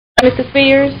Mrs.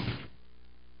 Spears?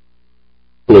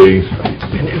 Please.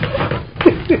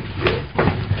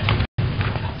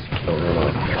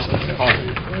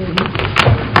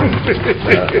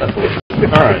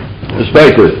 All right. Ms.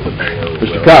 Baker,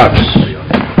 Mr. Cox,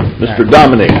 Mr.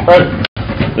 Dominic,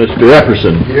 Mr.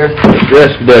 Epperson, here. Mr.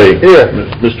 Escaday, here.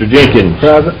 Mr. Jenkins,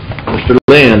 present. Mr.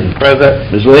 Lynn,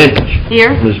 present. Ms. Lynch,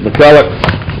 here. Ms. McCulloch,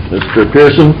 Mr.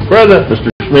 Pearson, present. Mr.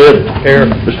 Smith, here.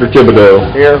 Mr.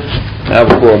 Thibodeau, here. Have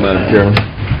a floor, Madam Chairman.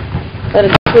 Let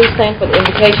us please stand for the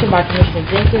invocation by Commissioner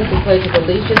Jenkins and pledge of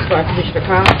allegiance by Commissioner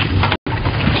Cox.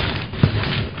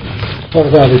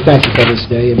 Father God, we thank you for this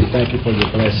day and we thank you for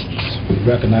your blessings. We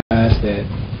recognize that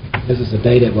this is a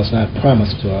day that was not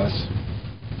promised to us,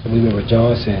 so we will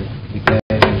rejoice and be glad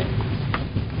in it.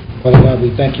 Father God,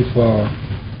 we thank you for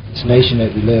this nation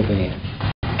that we live in.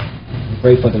 We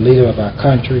pray for the leader of our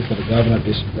country, for the governor of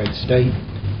this great state.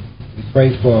 We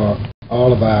pray for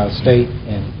all of our state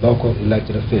and local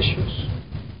elected officials.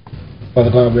 Father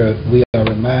God, we are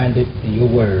reminded in your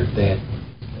word that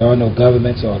there are no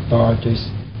governments or authorities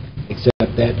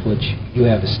except that which you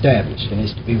have established and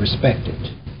is to be respected.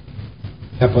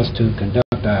 Help us to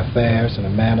conduct our affairs in a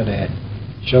manner that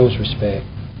shows respect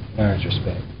and earns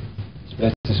respect.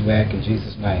 Bless this we ask in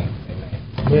Jesus' name. Amen.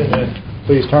 Amen.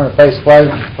 Please turn to face the flag.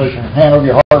 Place your hand over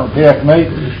your heart and repeat after me.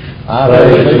 I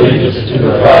pledge allegiance to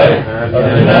the flag of the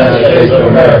United States of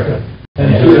America and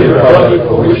to the republic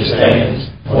for which it stands,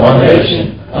 one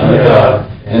nation, under God,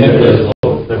 indivisible,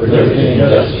 with liberty and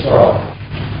justice for all.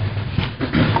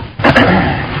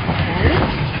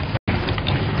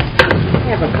 We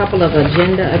have a couple of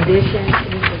agenda additions.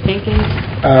 Mr. Jenkins?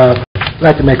 I'd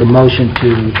like to make a motion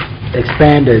to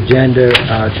expand the agenda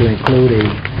to include a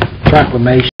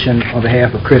proclamation on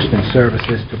behalf of Christian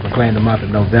Services to proclaim the month of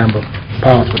November,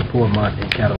 Pause for the Poor Month in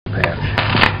Caddo Parish.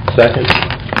 Second.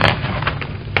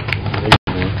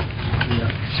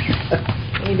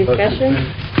 Any discussion?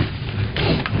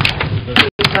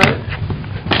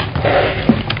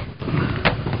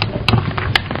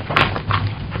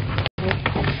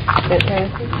 That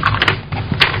passes.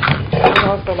 I'd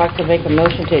also like to make a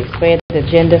motion to expand the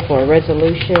agenda for a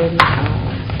resolution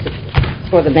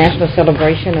for the national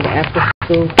celebration of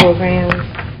after-school programs,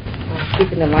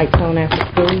 keeping the lights on after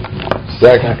school.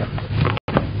 Second.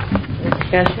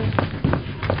 Discussion.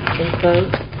 Please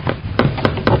vote.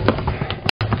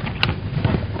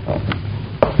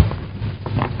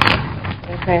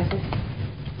 That passes.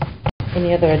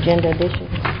 Any other agenda additions?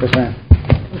 Yes, ma'am.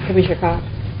 Commissioner Cox?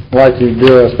 I'd like to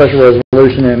do a special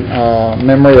resolution in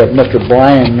memory of Mr.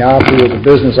 Brian Yop, who was a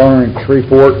business owner in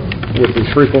Shreveport with the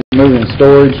Shreveport Moving and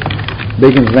Storage,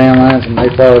 Beacons Van Lines, and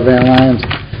Mayflower Van Lines,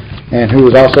 and who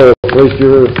was also a police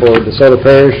bureau for DeSoto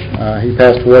Parish. He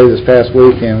passed away this past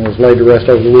week and was laid to rest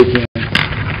over the weekend.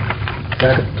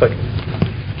 Second.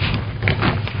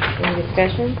 Any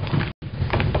discussion?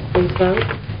 Please vote.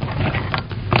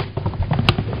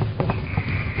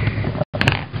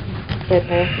 That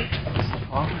passes.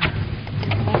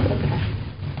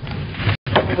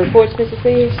 Reports, Mr.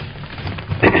 Spears?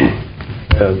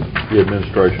 The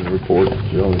administration report is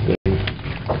the only thing.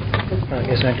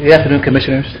 Yes, sir. Good afternoon,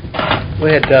 Commissioners.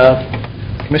 We had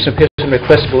Commissioner Pearson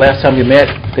requested the last time we met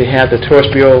to have the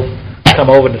Tourist Bureau come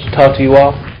over to talk to you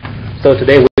all. So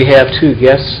today we have two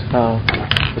guests,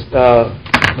 Ms.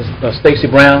 Stacy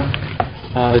Brown,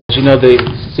 as you know, the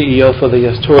CEO for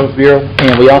the Tourist Bureau,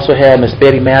 and we also have Ms.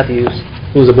 Betty Matthews,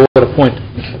 who's a board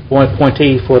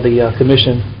appointee for the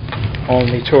Commission on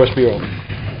the Tourist Bureau.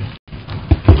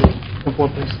 Come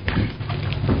forward, please.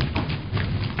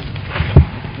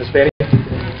 Ms. Betty.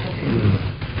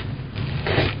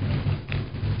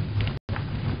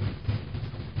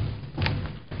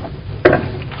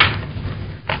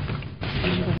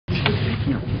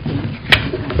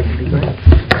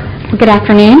 Good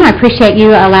afternoon. I appreciate you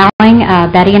allowing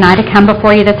Betty and I to come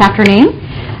before you this afternoon.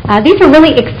 These are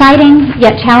really exciting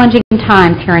yet challenging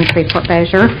times here in Shreveport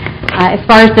Bossier. As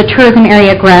far as the tourism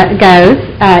area goes,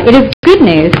 it is good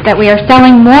news that we are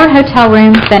selling more hotel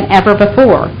rooms than ever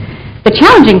before. The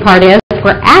challenging part is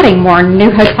we're adding more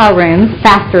new hotel rooms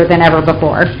faster than ever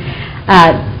before.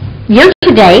 Year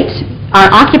to date, our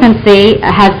occupancy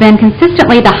has been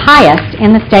consistently the highest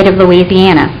in the state of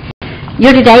Louisiana.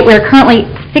 Year to date, we're currently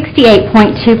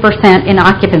 68.2% in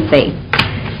occupancy.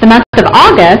 The month of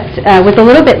August was a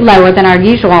little bit lower than our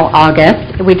usual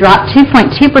August. We dropped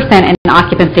 2.2% in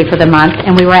occupancy for the month,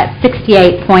 and we were at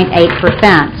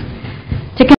 68.8%.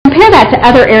 To compare that to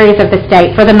other areas of the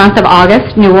state, for the month of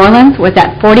August, New Orleans was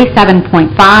at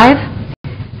 47.5,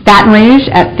 Baton Rouge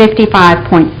at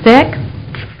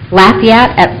 55.6,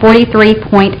 Lafayette at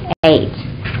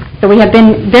 43.8. So we have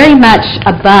been very much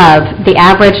above the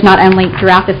average, not only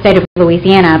throughout the state of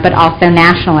Louisiana, but also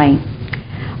nationally.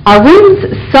 Our rooms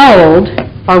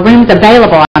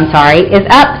available, is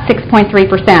up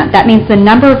 6.3%. That means the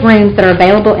number of rooms that are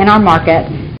available in our market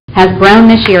has grown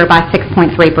this year by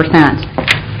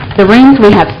 6.3%. The rooms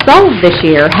we have sold this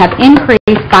year have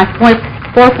increased by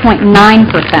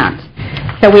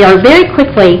 4.9%. So we are very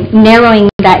quickly narrowing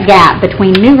that gap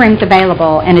between new rooms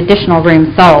available and additional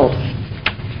rooms sold.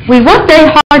 We work very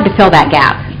hard to fill that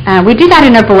gap. We do that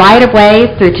in a variety of ways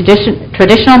through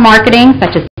traditional marketing,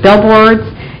 such as billboards,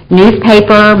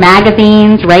 newspaper,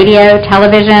 magazines, radio,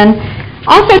 television.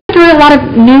 Also through a lot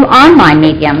of new online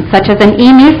mediums, such as an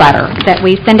e-newsletter that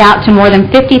we send out to more than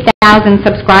 50,000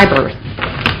 subscribers.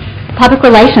 Public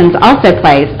relations also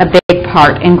plays a big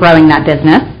part in growing that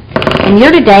business. And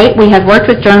year to date, we have worked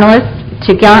with journalists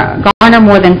to garner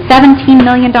more than $17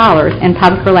 million in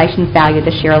public relations value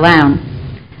this year alone.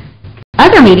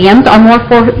 Other mediums are more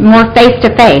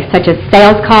face-to-face, such as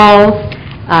sales calls,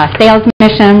 sales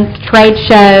missions, trade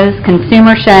shows,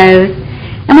 consumer shows,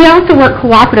 and we also work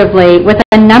cooperatively with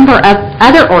a number of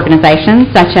other organizations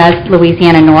such as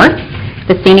Louisiana North,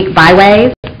 the Scenic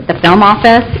Byways, the Film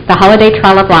Office, the Holiday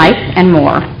Trail of Life, and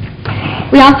more.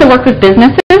 We also work with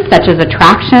businesses such as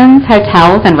attractions,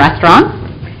 hotels, and restaurants,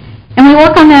 and we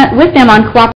work with them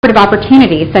on cooperative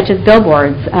opportunities such as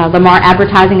billboards. Lamar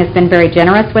Advertising has been very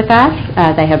generous with us.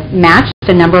 They have matched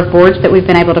a number of boards that we've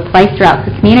been able to place throughout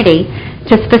the community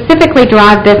to specifically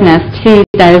drive business to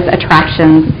those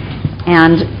attractions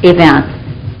and events.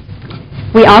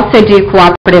 We also do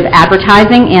cooperative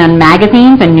advertising in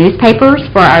magazines and newspapers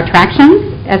for our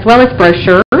attractions, as well as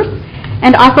brochures,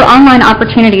 and offer online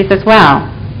opportunities as well.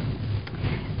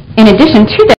 In addition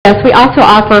to this, we also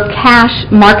offer cash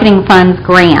marketing funds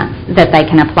grants that they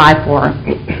can apply for.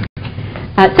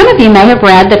 Some of you may have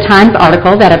read the Times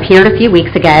article that appeared a few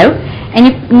weeks ago, and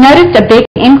you've noticed a big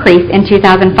increase in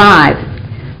 2005.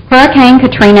 Hurricane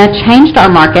Katrina changed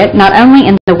our market not only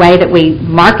in the way that we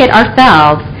market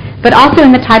ourselves, but also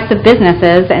in the types of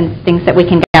businesses and things that we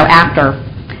can go after.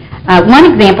 One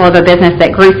example of a business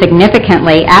that grew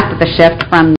significantly after the shift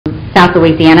from South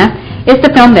Louisiana is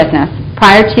the film business.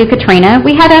 Prior to Katrina,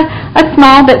 we had a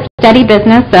small but steady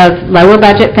business of lower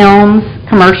budget films,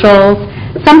 commercials,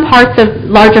 some parts of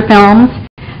larger films.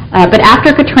 But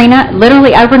after Katrina,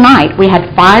 literally overnight, we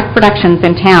had 5 productions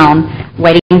in town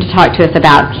waiting to talk to us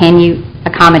about, can you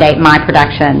accommodate my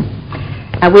production?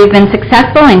 We've been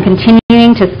successful in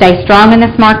continuing to stay strong in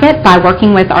this market by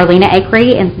working with Arlena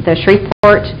Acree in the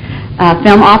Shreveport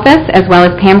Film Office, as well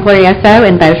as Pam Glorioso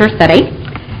in Bossier City.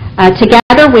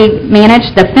 Together, we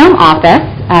manage the Film Office,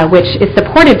 which is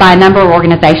supported by a number of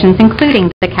organizations,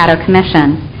 including the Caddo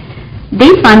Commission.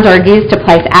 These funds are used to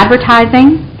place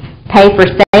advertising, pay for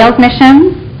sales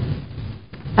missions,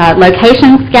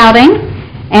 location scouting,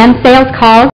 and sales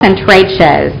calls and trade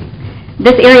shows.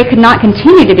 This area could not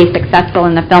continue to be successful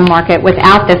in the film market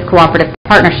without this cooperative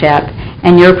partnership,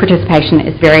 and your participation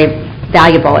is very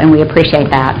valuable, and we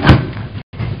appreciate that.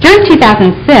 During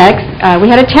 2006, we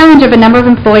had a challenge of a number of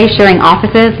employees sharing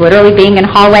offices, literally being in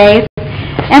hallways,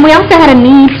 and we also had a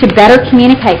need to better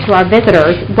communicate to our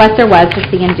visitors what there was to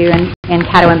see and do in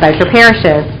Caddo and Bossier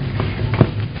parishes.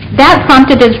 That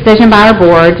prompted a decision by our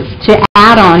board to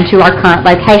add on to our current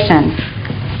locations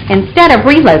instead of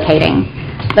relocating.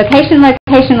 Location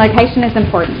is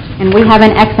important, and we have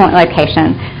an excellent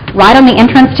location. Right on the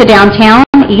entrance to downtown,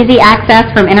 easy access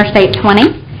from Interstate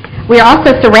 20. We are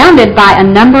also surrounded by a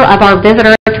number of our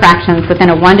visitor attractions within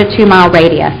a 1 to 2 mile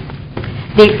radius.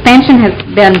 The expansion has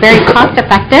been very cost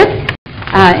effective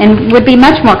and would be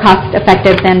much more cost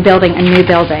effective than building a new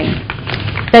building.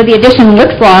 So the addition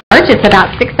looks large. It's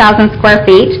about 6,000 square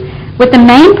feet, with the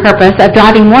main purpose of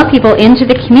driving more people into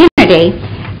the community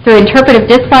through interpretive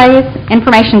displays,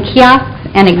 information kiosks,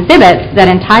 and exhibits that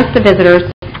entice the visitors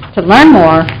to learn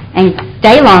more and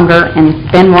stay longer and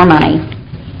spend more money.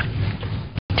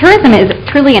 Tourism is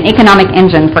truly an economic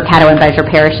engine for Caddo and Bossier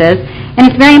parishes, and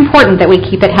it's very important that we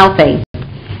keep it healthy.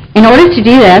 In order to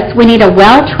do this, we need a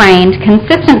well-trained,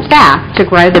 consistent staff to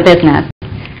grow the business.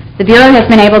 The Bureau has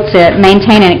been able to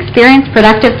maintain an experienced,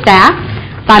 productive staff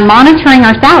by monitoring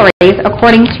our salaries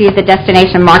according to the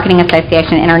Destination Marketing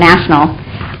Association International.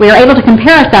 We are able to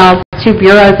compare ourselves to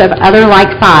bureaus of other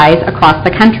like size across the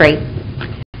country.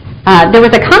 There was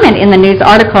a comment in the news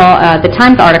article, the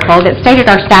Times article, that stated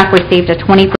our staff received a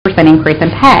 20% increase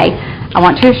in pay. I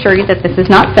want to assure you that this is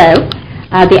not so.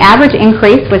 The average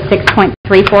increase was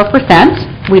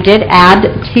 6.34%. We did add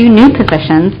 2 new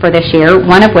positions for this year,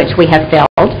 one of which we have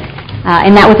filled,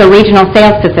 and that was a regional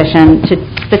sales position to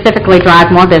specifically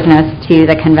drive more business to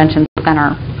the convention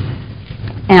center.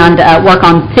 and work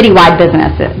on citywide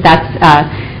business. That's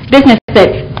business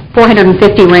that's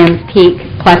 450 rooms peak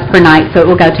plus per night, so it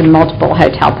will go to multiple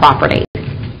hotel properties.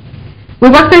 We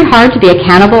work very hard to be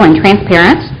accountable and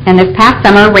transparent, and this past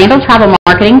summer, Randall Travel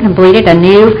Marketing completed a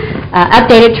new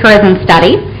updated tourism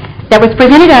study that was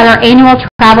presented at our annual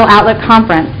Travel Outlook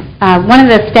Conference. One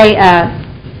of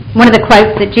the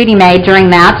quotes that Judy made during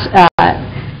that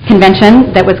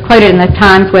convention that was quoted in the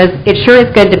Times was, "It sure is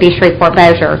good to be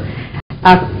Shreveport-Bossier."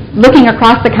 Looking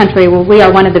across the country, well, we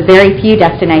are one of the very few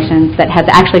destinations that has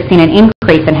actually seen an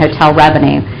increase in hotel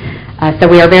revenue, so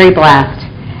we are very blessed.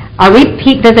 Our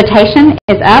repeat visitation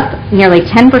is up nearly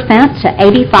 10% to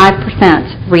 85%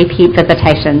 repeat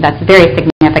visitation. That's very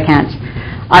significant.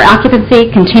 Our occupancy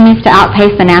continues to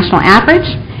outpace the national average,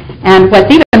 and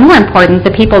what's even more important,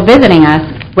 the people visiting us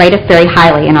rate us very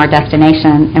highly in our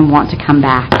destination and want to come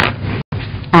back.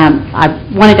 I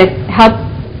wanted to help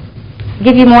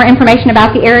give you more information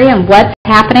about the area and what's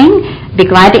happening. Be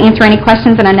glad to answer any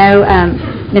questions, and I know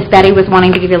Miss Betty was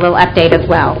wanting to give you a little update as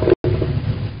well.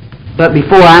 But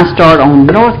before I start on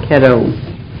North Caddo,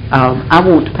 I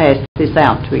want to pass this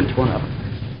out to each one of them.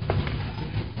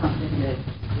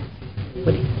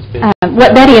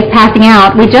 What Betty is passing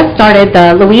out, we just started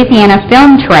the Louisiana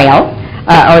Film Trail,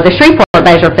 or the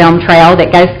Shreveport-Bossier Film Trail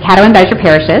that goes to Caddo and Bossier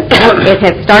parishes. It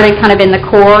has started kind of in the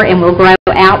core and will grow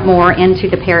out more into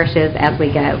the parishes as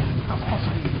we go.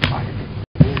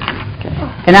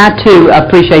 And I, too,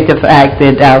 appreciate the fact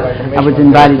that I was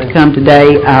invited to come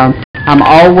today. I'm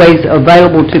always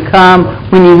available to come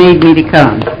when you need me to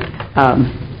come.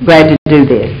 Glad to do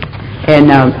this.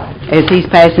 And as he's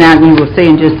passing out, you will see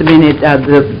in just a minute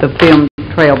the film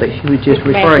trail that she was just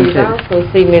referring to. You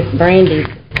also see Miss Brandy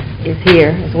is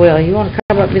here as well. You want to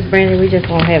come up, Miss Brandy? We just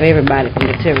want to have everybody from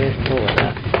the tourist board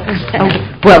up.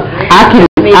 Well,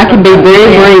 I can be very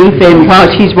brief, and while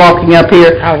she's walking up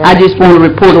here, I just want to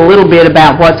report a little bit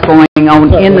about what's going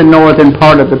on in the northern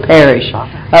part of the parish.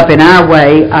 Up in our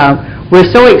way,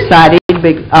 we're so excited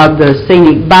of the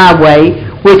scenic byway,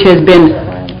 which has been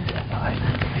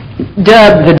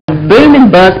dubbed the Boom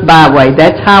and Bust Byway.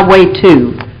 That's Highway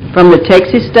 2, from the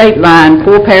Texas state line,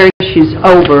 4 parishes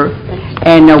over,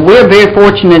 and we're very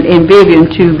fortunate in Vivian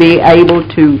to be able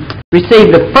to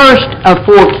receive the first of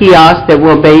 4 kiosks that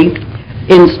will be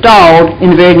installed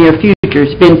in the very near future.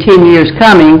 It's been 10 years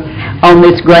coming on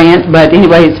this grant, but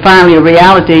anyway, it's finally a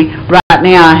reality. Right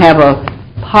now I have a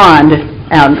pond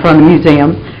out in front of the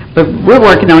museum, but we're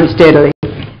working on it steadily.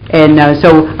 And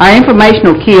so our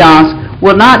informational kiosk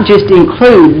will not just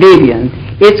include Vivian.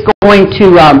 It's going to,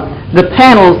 the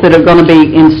panels that are going to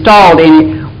be installed in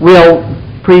it will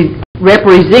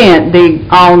represent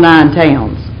all 9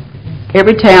 towns.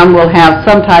 Every town will have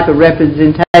some type of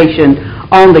representation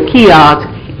on the kiosk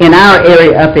in our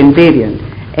area up in Vivian,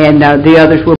 and the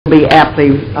others will be aptly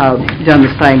done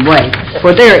the same way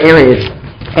for their areas.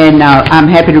 And I'm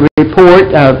happy to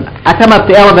report, I come up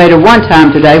the elevator one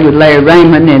time today with Larry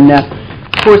Raymond, and of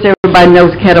course everybody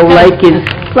knows Caddo Lake is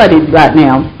flooded right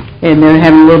now, and they're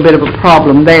having a little bit of a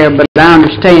problem there, but I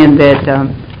understand that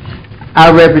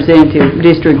our representative,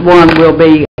 District 1, will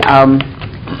be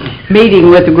meeting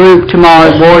with the group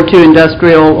tomorrow, Ward 2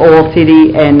 Industrial, Oil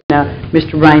City, and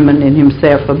Mr. Raymond and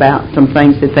himself about some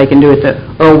things that they can do at the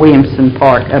Earl Williamson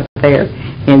Park up there.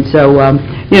 And so,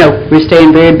 you know, we're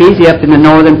staying very busy up in the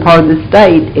northern part of the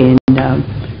state, and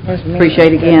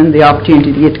appreciate again the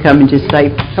opportunity to get to come and just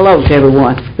say hello to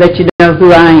everyone, let you know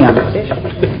who I am.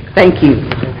 Thank you.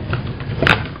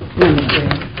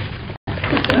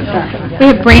 We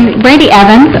have Brandy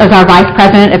Evans as our Vice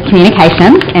President of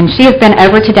Communications, and she has been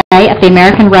over today at the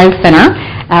American Rose Center.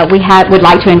 Would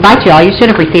like to invite you all. You should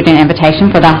have received an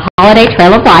invitation for the Holiday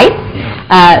Trail of Light.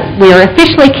 We are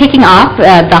officially kicking off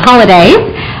the holidays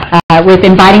with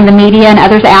inviting the media and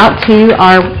others out to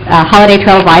our Holiday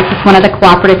Trail of Light. It's one of the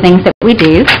cooperative things that we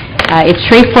do. It's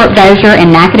Shreveport-Bossier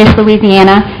and Natchitoches,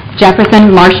 Louisiana,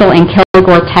 Jefferson, Marshall, and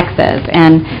Kilgore, Texas.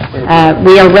 And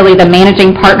we are really the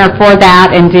managing partner for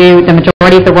that and do the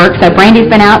majority of the work. So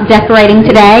Brandy's been out decorating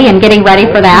today and getting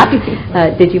ready for that.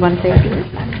 Did you want to say anything?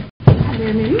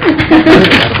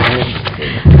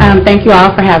 Thank you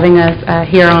all for having us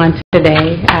here on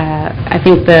today. I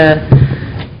think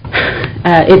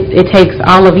it takes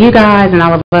all of you guys and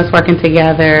all of us working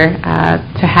together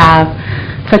to have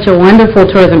such a wonderful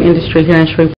tourism industry here in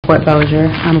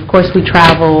Shreveport-Bossier. Of course, we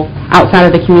travel outside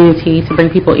of the community to bring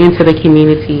people into the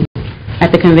community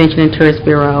at the Convention and Tourist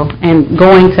Bureau. And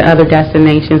going to other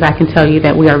destinations, I can tell you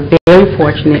that we are very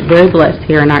fortunate, very blessed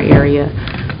here in our area,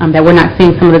 that we're not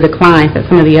seeing some of the declines that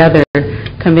some of the other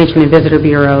Convention and Visitor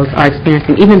Bureaus are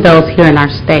experiencing, even those here in our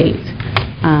state.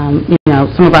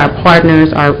 some of our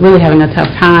partners are really having a tough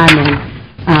time,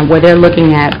 and where they're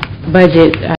looking at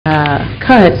budget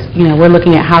cuts, we're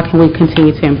looking at how can we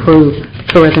continue to improve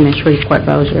tourism in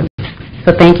Shreveport-Bossier.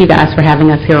 So thank you guys for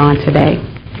having us here on today.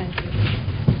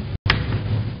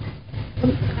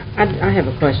 I have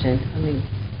a question.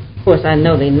 Of course, I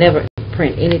know they never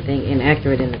print anything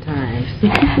inaccurate in the Times,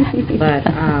 but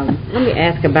let me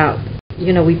ask about,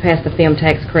 we passed the film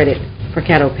tax credit for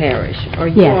Caddo Parish. Are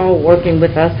you all working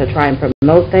with us to try and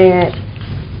promote that?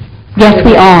 Yes,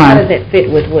 we are. How does that fit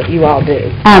with what you all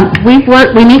do? We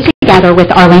meet together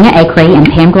with Arlena Acree and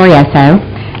Pam Glorioso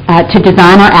to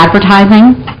design our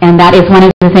advertising, and that is one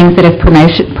of the things that is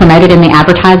promoted in the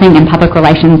advertising and public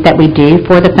relations that we do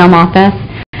for the film office.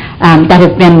 That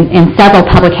has been in several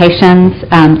publications,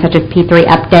 such as P3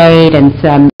 Update and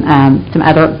some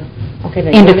other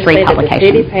industry publications. The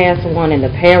city passed one, and the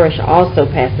parish also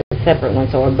passed a separate one.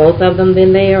 So are both of them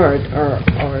then there, or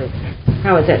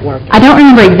how is that working? I don't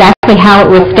remember exactly how it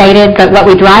was stated, but what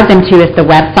we drive them to is the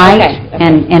website,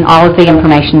 and all of the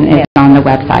information is on the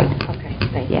website. Okay,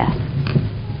 thank you. Yes.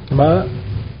 But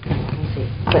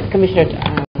Commissioner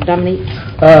Dominique?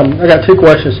 I got two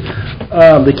questions.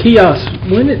 The kiosks,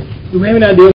 do we have an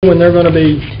idea when they're going to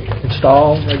be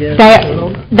installed, I guess?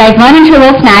 They've run into a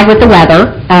little snag with the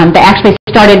weather. They actually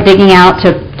started digging out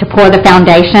to pour the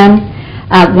foundation.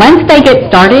 Once they get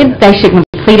started, they should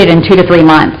complete it in 2 to 3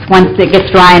 months, once it gets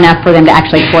dry enough for them to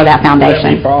actually pour that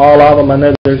foundation. For all of them, I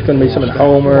know there's going to be some in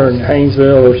Homer and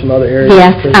Haynesville or some other areas.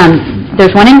 Yes,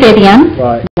 there's one in Vivian,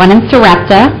 one in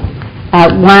Sarepta,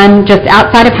 one just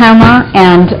outside of Homer,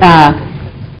 and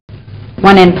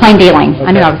one in Plain Dealing.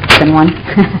 I knew I was missing one.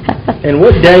 And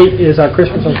what date is our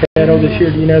Christmas on Caddo this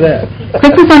year? Do you know that?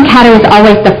 Christmas on Caddo is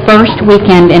always the first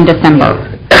weekend in December.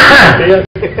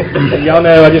 Y'all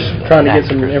know, I'm just trying to get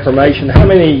some information. How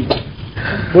many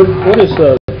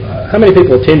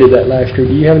people attended that last year?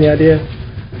 Do you have any idea?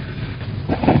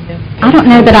 I don't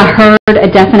know that I heard a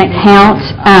definite count.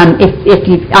 I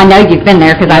know you've been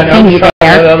there because I've seen you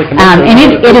there, and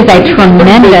it is a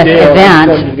tremendous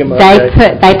event.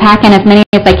 They pack in as many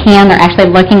as they can. They're actually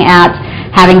looking at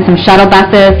having some shuttle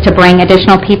buses to bring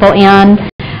additional people in.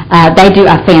 They do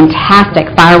a fantastic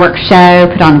fireworks show,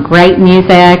 put on great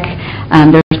music.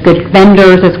 There's good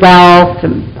vendors as well,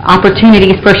 some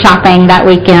opportunities for shopping that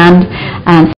weekend.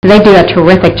 So they do a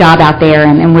terrific job out there,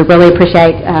 and we really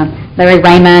appreciate Larry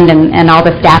Raymond and all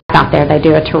the staff out there. They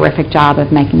do a terrific job of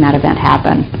making that event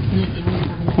happen.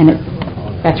 And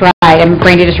that's right. And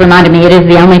Brandy just reminded me it is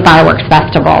the only fireworks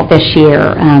festival this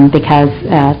year because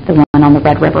the one on the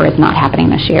Red River is not happening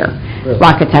this year. Really?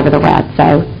 Rockets Over the Red.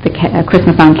 So the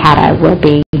Christmas on Caddo will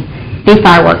be the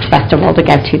fireworks festival to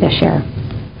go to this year.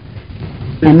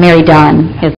 And Mary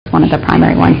Dunn is one of the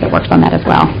primary ones that works on that as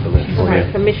well. All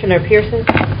right, Commissioner Pearson?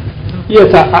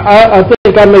 Yes, I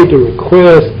think I made the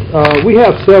request. We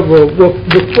have several. Well,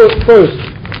 first,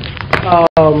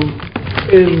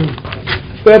 in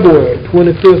February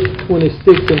 25th,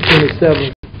 26th, and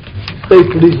 27th, State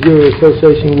Police Jury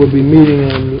Association will be meeting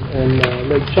in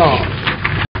Lake Charles.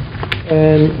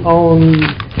 And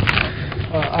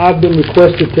I've been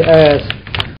requested to ask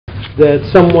that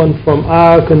someone from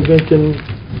our Convention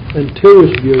and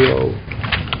Tourist Bureau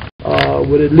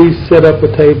would at least set up a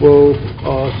table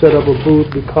or set up a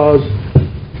booth, because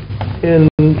in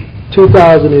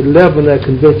 2011 that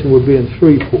convention will be in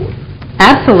Shreveport.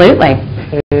 Absolutely.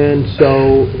 And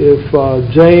so if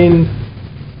Jane,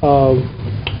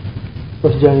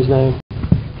 what's Jane's name?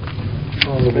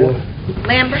 Oh boy.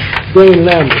 Lambert. Jane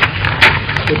Lambert.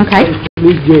 Okay. The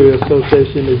Police Jury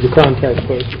Association is the contact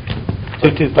person.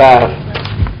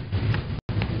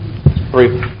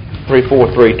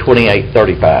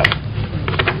 225-343-2835.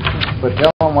 But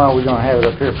tell them why we're going to have it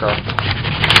up here, Carl.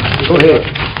 Go ahead.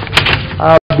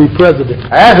 I'll be president.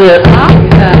 That's it. Awesome.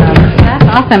 That's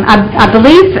awesome. I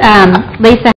believe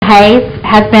Lisa Hayes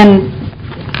has been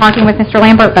talking with Mr.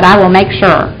 Lambert, but I will make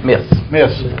sure. Miss.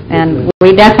 And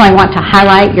we definitely want to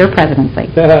highlight your presidency.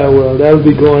 Well, that'll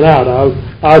be going out.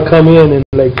 I'll come in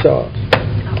Lake Charles.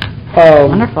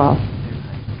 Wonderful.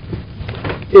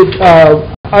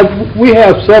 We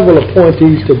have several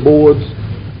appointees to boards,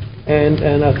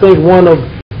 and I think one of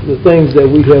the things that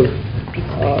we have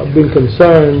been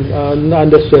concerned, not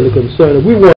necessarily concerned,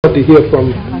 we want to hear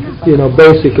from,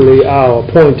 basically our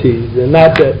appointees, and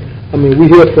not that, we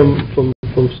hear from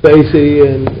Stacy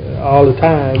and all the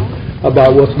time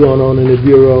about what's going on in the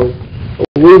Bureau.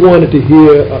 We wanted to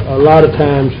hear a lot of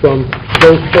times from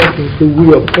those persons who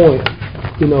we appoint,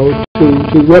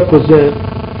 to represent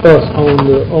us on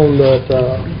the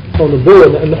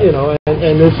board,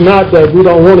 and it's not that we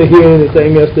don't want to hear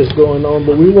anything else that's going on,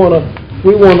 but we want to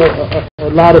we want to a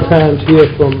lot of times hear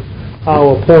from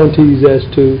our appointees as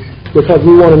to, because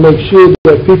we want to make sure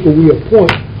that people we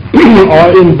appoint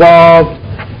are involved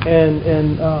and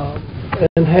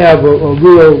have a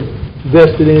real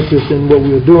vested interest in what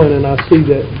we're doing, and I see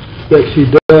that she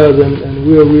does, and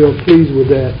we're real pleased with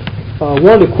that.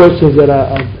 One of the questions that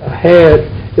I had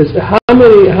is how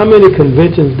many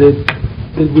conventions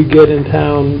did we get in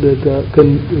town that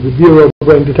the Bureau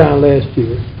brought to town last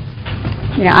year?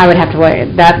 Yeah, I would have to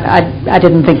wait. That I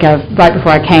didn't think of right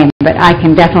before I came, but I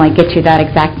can definitely get you that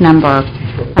exact number.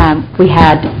 We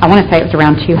had, I want to say it was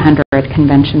around 200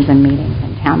 conventions and meetings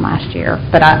in town last year.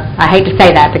 But I hate to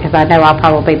say that because I know I'll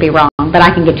probably be wrong, but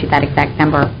I can get you that exact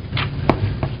number.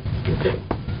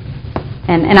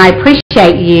 And I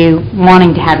appreciate you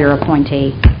wanting to have your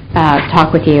appointee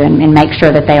talk with you and make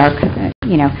sure that they are,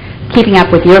 keeping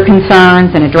up with your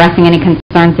concerns and addressing any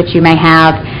concerns that you may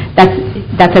have.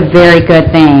 That's a very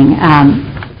good thing.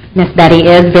 Miss Betty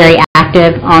is very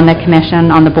active on the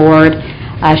commission, on the board.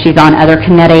 She's on other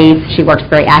committees. She works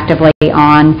very actively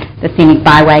on the Scenic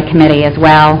Byway Committee as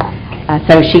well.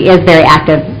 So she is very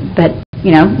active, but,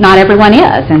 not everyone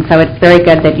is. And so it's very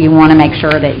good that you want to make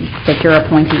sure that your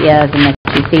appointee is and that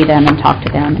you see them and talk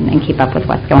to them and keep up with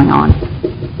what's going on.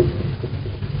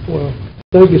 Well,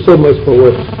 thank you so much for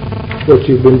what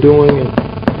you've been doing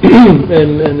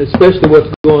and especially what's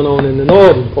going on in the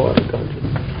northern part of the country.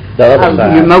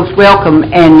 You're most welcome,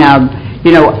 and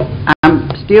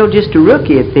I'm still just a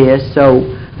rookie at this, so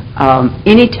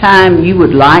anytime you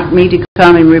would like me to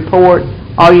come and report,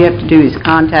 all you have to do is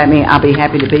contact me. I'll be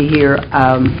happy to be here,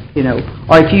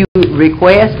 or if you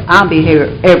request, I'll be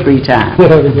here every time.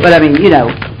 But I mean,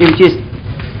 it's just,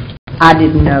 I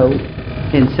didn't know,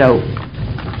 and so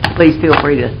please feel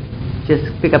free to just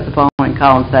pick up the phone and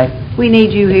call and say, we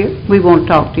need you here. We want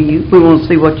to talk to you. We want to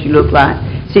see what you look like.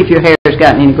 See if your hair has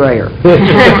gotten any grayer.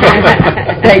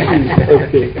 Thank you.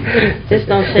 Okay. Just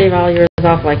don't shave all yours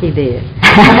off like he did.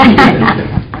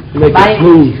 Make it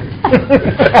smooth.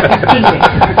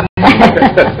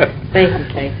 Thank you,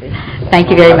 Casey. Thank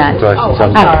you very much. Oh,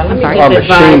 I'm sorry. Let me sorry. just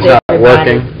machine's advise not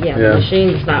everybody. working. Yeah, Yeah. the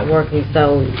machine's not working,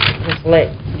 so just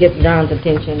get John's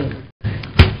attention.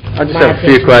 I just have a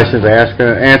few questions to ask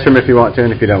her. Answer them if you want to,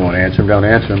 and if you don't want to answer them, don't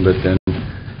answer them. But then,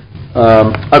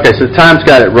 okay, so the Times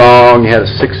got it wrong. You had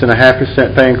a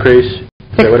 6.5% pay increase. Is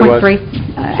that what it was?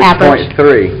 6.3 average.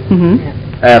 6.3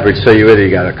 Mm-hmm. average. So you either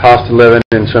got a cost of living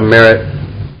and some merit.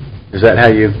 Is that how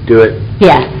you do it?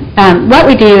 Yes. What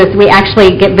we do is we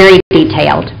actually get very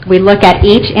detailed. We look at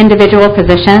each individual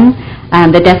position.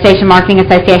 The Destination Marketing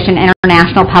Association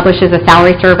International publishes a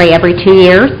salary survey every 2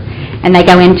 years, and they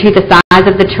go into the size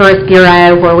of the tourist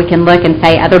bureau where we can look and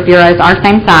say other bureaus are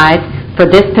same size. For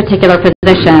this particular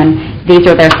position, these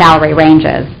are their salary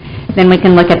ranges. Then we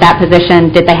can look at that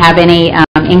position. Did they have any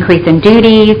increase in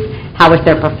duties? How was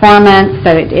their performance?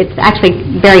 So it's actually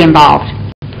very involved.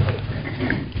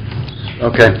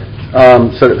 Okay.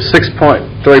 So it was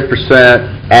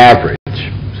 6.3% average.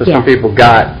 So Yes. some people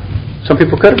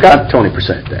could have got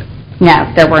 20% then. No,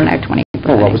 there were no 20%.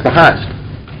 Well, what was the highest?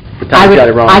 The I Times got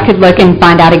it wrong. could look and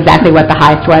find out exactly what the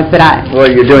highest was, but Well,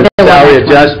 you're doing there salary wasn't.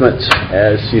 adjustments,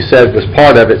 as you said, was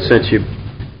part of it, since you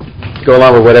go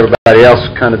along with what everybody else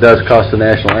kind of does cost the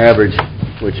national average,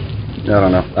 which, I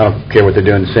don't know. I don't care what they're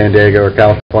doing in San Diego or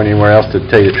California, anywhere else, to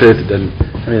tell you the truth. It doesn't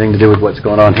have anything to do with what's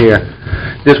going on here.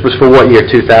 This was for what year,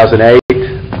 2008?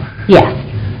 Yes.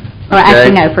 Well,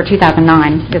 actually, Okay. no, for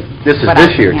 2009. This is what this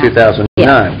I'm year, looking at.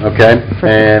 2009, okay? For-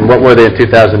 And what were they in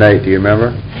 2008, do you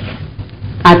remember?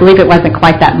 I believe it wasn't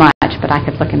quite that much, but I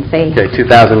could look and see. Okay,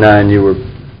 2009,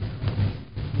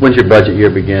 when's your budget year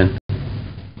begin?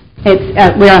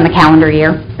 It's we're on the calendar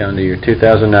year. Calendar year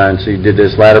 2009, so you did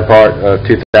this latter part of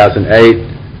 2008.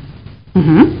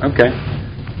 Mm-hmm. Okay.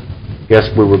 Guess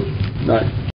we were not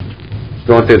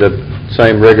going through the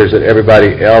same rigors that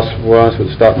everybody else was with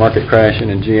the stock market crashing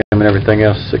and GM and everything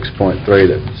else. 6.3,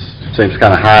 that seems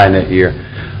kind of high in that year.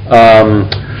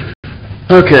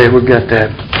 Okay, we've got that.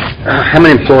 How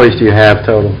many employees do you have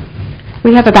total?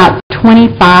 We have about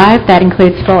 25. That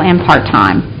includes full and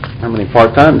part-time. How many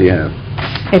part-time do you have?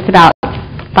 It's about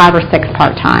 5 or 6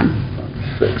 part-time.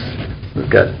 6. We've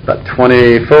got about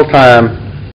 20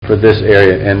 full-time for this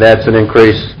area, and that's an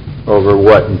increase over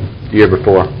what year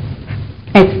before?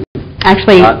 It's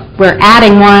actually, we're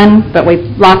adding one, but we've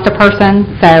lost a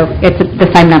person, so it's the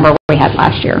same number we had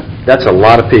last year. That's a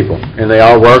lot of people, and they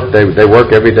all work. They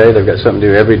work every day. They've got something to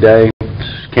do every day.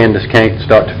 Candace can't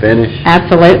start to finish.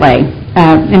 Absolutely.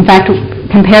 In fact,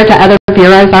 compared to other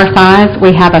bureaus our size,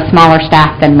 we have a smaller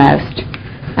staff than most.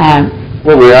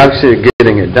 Well, we're obviously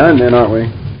getting it done then, aren't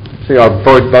we? See, our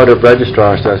voter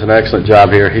registrar does an excellent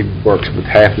job here. He works with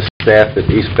half the staff that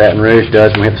East Baton Rouge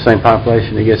does, and we have the same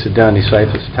population. He gets it done. He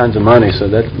saves us tons of money, so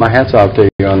that's my hats off to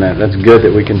you on that. That's good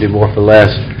that we can do more for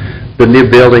less. The new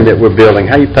building that we're building,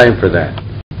 how are you paying for that?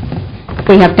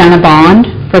 We have done a bond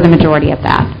for the majority of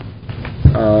that.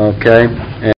 Okay,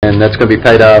 and that's going to be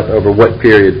paid out over what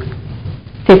period?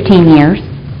 15 years.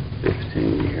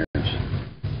 15 years.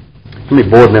 How many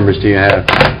board members do you have?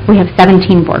 We have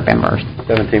 17 board members.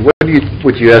 17. What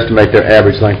would you estimate their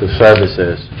average length of service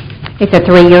is? It's a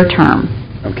 3-year term.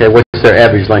 Okay, what's their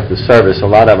average length of service? A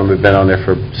lot of them have been on there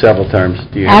for several terms.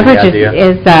 Do you have any idea?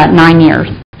 Average is 9 years.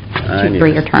 9 2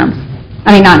 3-year terms.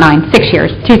 I mean, not 9, 6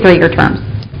 years. 2 3-year terms.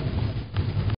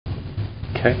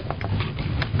 Okay.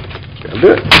 That'll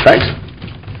do it. Thanks.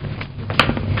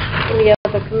 Any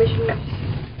other commissioners?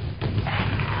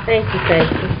 Thank you,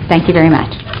 Stacy. Thank you very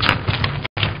much.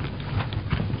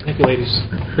 Thank you, ladies.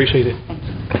 Appreciate it.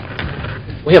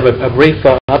 We have a brief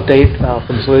update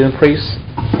from Ms. Lillian Priest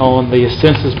on the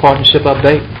Census Partnership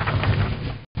update.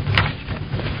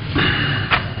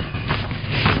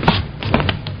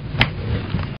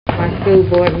 My school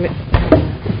board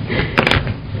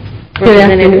Good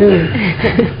afternoon.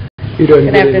 You don't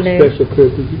Good get any afternoon. special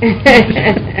privileges.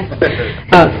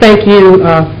 Thank you,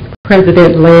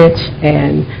 President Lynch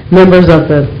and members of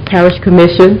the Parish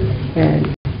Commission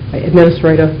and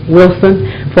Administrator Wilson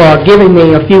for giving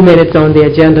me a few minutes on the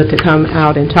agenda to come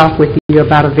out and talk with you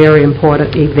about a very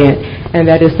important event, and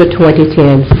that is the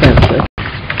 2010 census.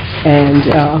 And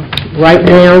right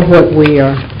now what we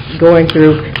are going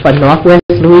through for Northwest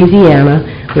Louisiana,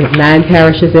 we have 9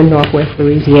 parishes in Northwest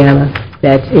Louisiana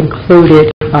that's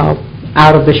included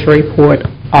out of the Shreveport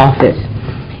office.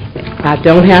 I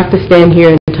don't have to stand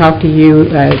here and talk to you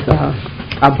as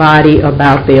a body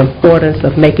about the importance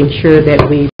of making sure that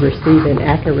we receive an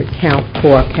accurate count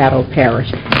for Caddo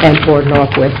Parish and for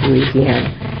Northwest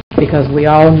Louisiana, because we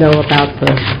all know about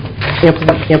the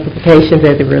implications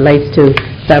as it relates to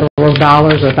federal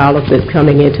dollars or dollars that's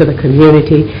coming into the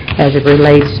community, as it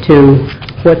relates to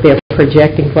what they're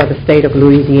projecting for the state of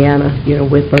Louisiana,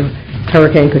 with the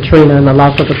Hurricane Katrina and the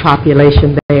loss of the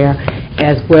population there,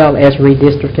 as well as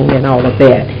redistricting and all of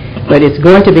that. But it's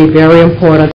going to be very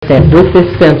important that with this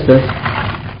census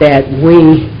that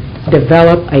we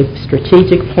develop a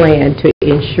strategic plan to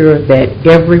ensure that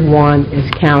everyone is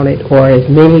counted, or as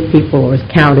many people are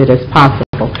counted as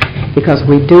possible, because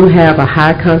we do have a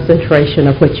high concentration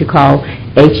of what you call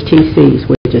HTCs,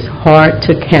 which is hard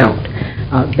to count.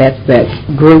 That's that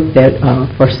group that,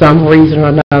 for some reason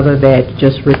or another, that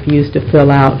just refuse to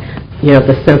fill out,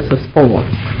 the census form.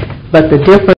 But the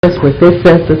difference with this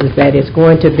census is that it's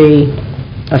going to be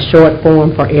a short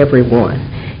form for everyone.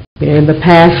 In the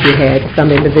past, you had some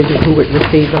individuals who would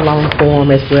receive the long form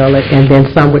as well, and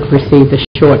then some would receive the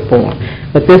short form.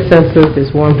 But this census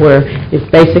is one where it's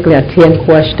basically a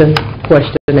 10-question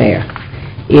questionnaire.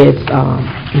 It's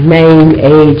name,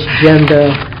 age,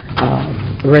 gender,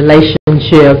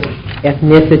 relationship,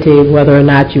 ethnicity, whether or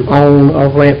not you own or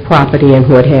rent property, and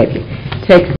what have you. It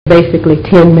takes basically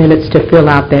 10 minutes to fill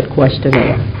out that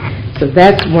questionnaire. So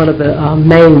that's one of the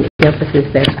main emphasis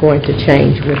that's going to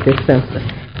change with this census.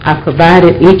 I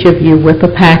provided each of you with a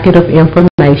packet of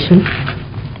information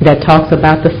that talks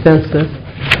about the census,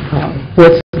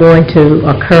 what's going to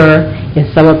occur.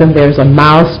 In some of them, there's a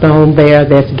milestone there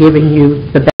that's giving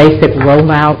you the basic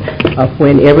rollout of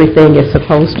when everything is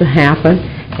supposed to happen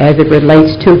as it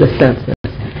relates to the census.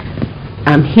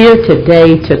 I'm here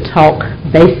today to talk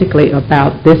basically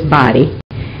about this body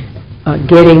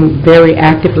getting very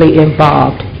actively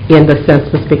involved in the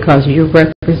census, because you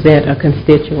represent a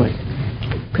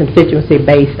constituency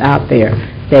base out there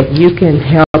that you can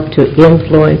help to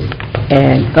influence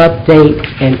and update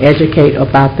and educate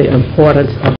about the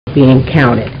importance of being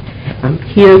counted. I'm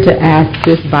here to ask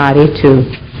this body to,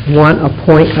 one,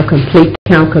 appoint a complete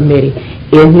count committee.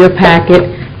 In your packet,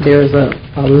 there's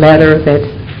a letter that's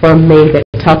from me that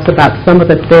talks about some of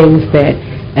the things that,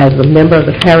 as a member of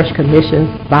the Parish Commission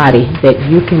body, that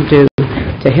you can do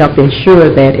to help ensure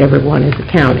that everyone is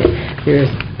counted. There's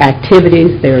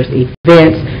activities, there's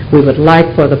events. We would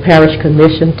like for the Parish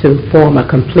Commission to form a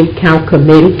complete count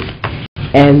committee.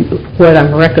 And what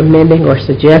I'm recommending or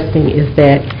suggesting is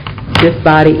that this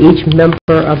body, each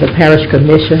member of the Parish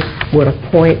Commission, would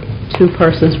appoint 2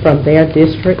 persons from their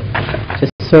district to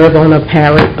serve on the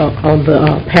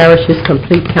parish's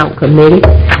complete count committee.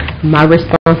 My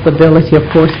responsibility, of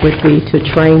course, would be to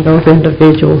train those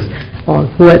individuals on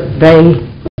what they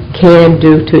can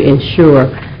do to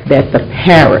ensure that the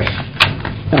parish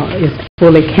is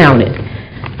fully counted.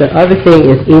 The other thing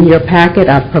is, in your packet,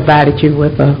 I've provided you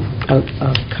with a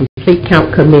complete complete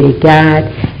count committee guide.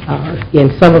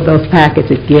 In some of those packets,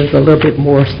 it gives a little bit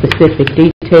more specific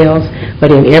details,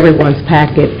 but in everyone's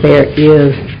packet, there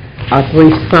is a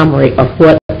brief summary of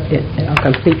what a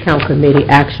complete count committee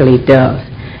actually does.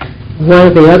 One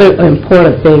of the other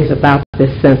important things about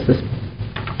this census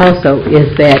also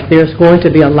is that there's going to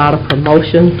be a lot of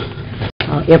promotion,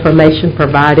 information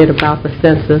provided about the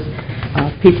census.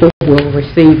 People will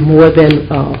receive more than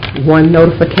one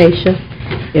notification.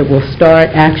 It will start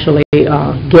actually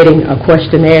getting a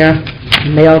questionnaire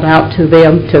mailed out to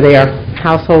them, to their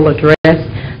household address,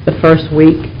 the first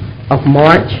week of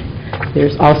March.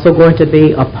 There's also going to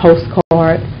be a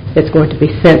postcard that's going to be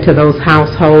sent to those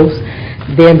households.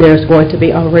 Then there's going to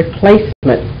be a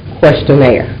replacement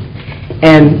questionnaire.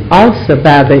 And also,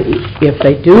 if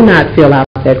they do not fill out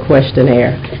that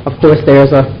questionnaire, of course,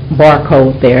 there's a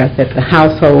barcode there that the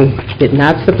household did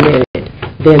not submit it.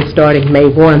 Then starting May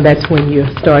 1, that's when you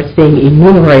start seeing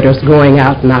enumerators going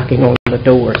out knocking on the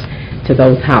doors to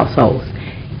those households.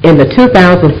 In the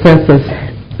 2000 census,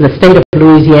 the state of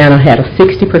Louisiana had a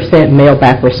 60%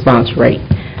 mail-back response rate.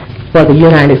 For the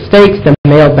United States, the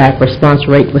mail-back response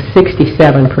rate was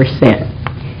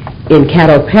 67%. In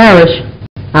Caddo Parish,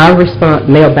 our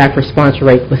mail-back response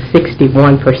rate was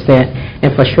 61%,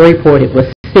 and for Shreveport, it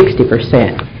was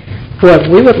 60%. What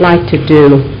we would like to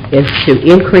do is to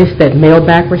increase that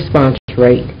mail-back response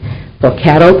rate for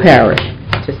Caddo Parish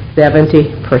to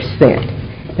 70%.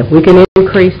 If we can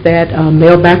increase that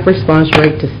mail-back response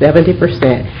rate to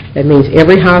 70%, that means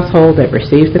every household that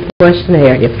receives the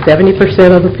questionnaire, if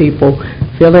 70% of the people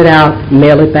fill it out,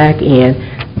 mail it back in,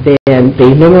 then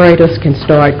the enumerators can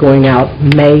start going out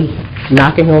May,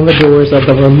 knocking on the doors of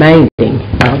the remaining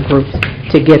groups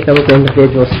to get those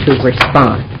individuals to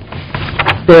respond.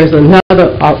 There's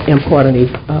another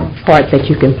important part that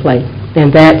you can play,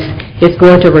 and that's it's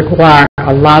going to require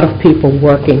a lot of people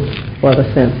working for the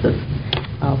census.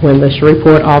 When the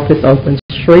Shreveport office opens,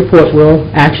 Shreveport will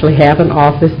actually have an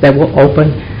office that will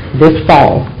open this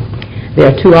fall. There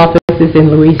are two offices in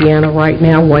Louisiana right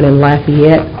now, one in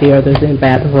Lafayette, the other's in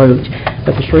Baton Rouge.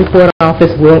 But the Shreveport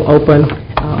office will open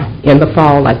in the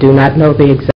fall. I do not know the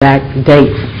exact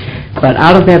date. But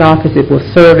out of that office, it will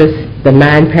service the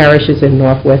 9 parishes in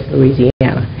northwest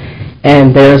Louisiana.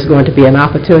 And there's going to be an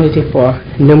opportunity for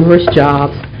numerous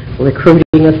jobs,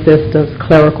 recruiting assistants,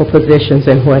 clerical positions,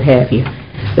 and what have you.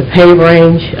 The pay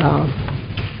range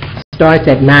starts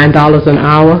at $9 an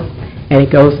hour, and it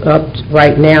goes up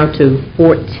right now to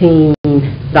 $14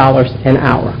 an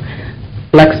hour.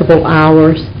 Flexible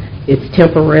hours, it's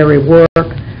temporary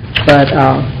work, but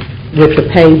with the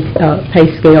pay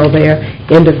scale there,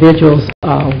 individuals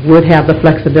would have the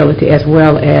flexibility as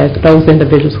well as those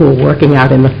individuals who are working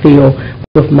out in the field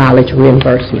with mileage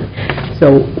reimbursement.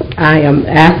 So I am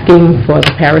asking for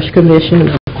the Parish Commission,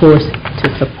 of course, to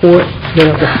support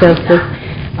the census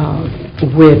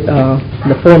with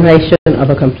the formation of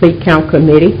a complete count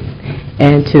committee,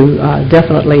 and to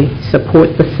definitely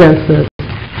support the census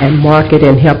and market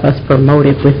and help us promote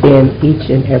it within each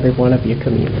and every one of your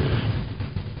communities.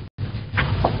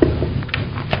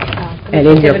 And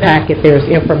in your packet, there's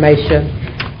information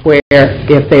where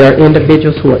if there are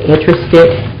individuals who are interested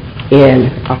in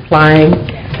applying,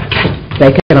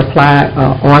 they can apply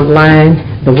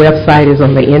online. The website is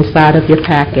on the inside of your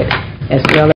packet, as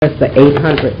well as the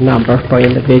 800 number for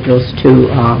individuals to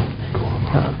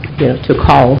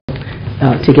call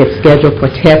to get scheduled for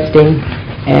testing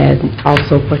and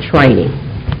also for training.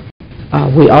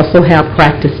 We also have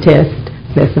practice tests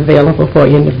that's available for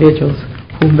individuals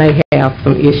who may have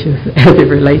some issues as it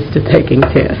relates to taking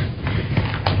tests.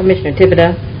 Commissioner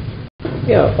Thibodeau?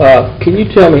 Yeah, can you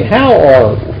tell me how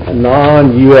are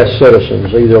non-U.S.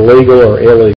 citizens, either legal or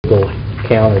illegal,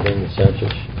 counted in the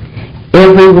census?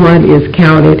 Everyone is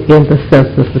counted in the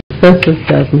census. The census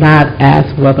does not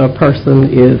ask whether a person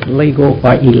is legal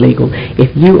or illegal.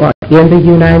 If you are in the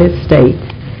United States,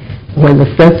 when the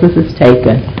census is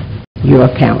taken, you are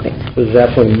counted. There's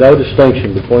absolutely no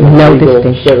distinction between a legal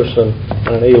citizen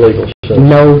and an illegal citizen?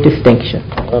 No distinction.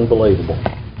 Unbelievable.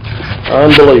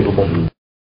 Unbelievable.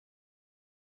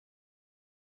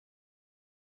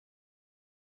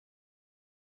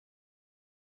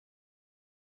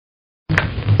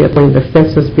 Between the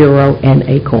Census Bureau and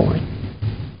ACORN.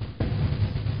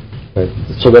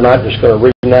 So they're not just going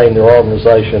to rename their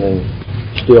organization and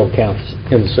still count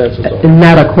in the census?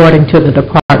 Not according to the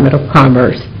Department of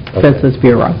Commerce Census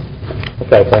Bureau.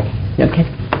 Okay, thank you. Okay.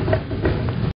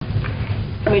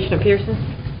 Commissioner Pearson?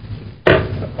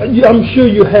 I'm sure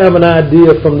you have an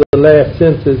idea from the last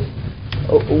census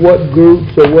what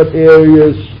groups or what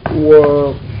areas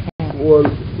were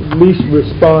least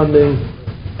responding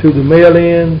to the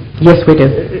mail-in? Yes, we do.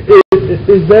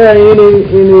 Is there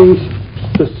any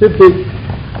specific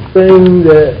thing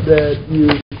that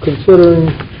you're considering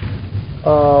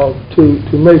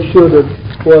to make sure that,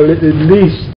 well, at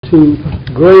least to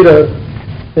greater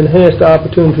enhance the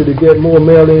opportunity to get more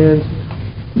mail-ins?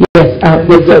 Yes.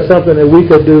 Is that something that we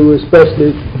could do,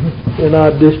 especially in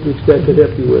our districts, that could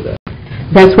help you with that?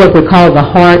 That's what we call the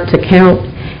hard to count,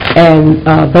 and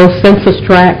those census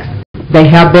tracts, they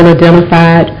have been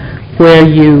identified where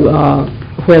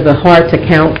the hard to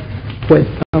count,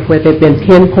 where they've been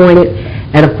pinpointed,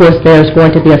 and of course there's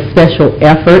going to be a special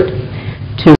effort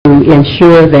to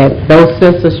ensure that those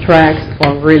census tracts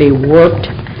are really worked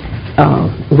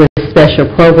with special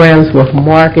programs, with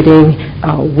marketing,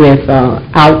 with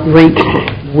outreach,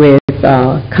 with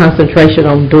concentration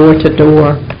on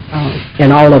door-to-door,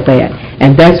 and all of that.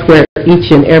 And that's where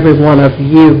each and every one of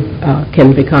you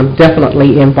can become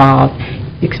definitely involved,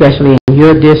 especially in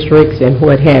your districts and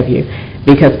what have you,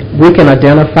 because we can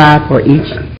identify for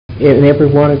each and every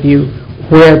one of you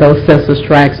where those census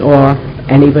tracts are,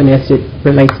 and even as it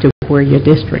relates to where your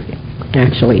district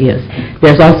actually is.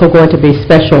 There's also going to be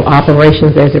special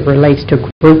operations as it relates to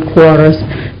group quarters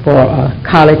for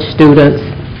college students,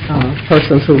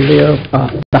 persons who live,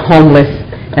 the homeless,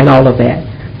 and all of that.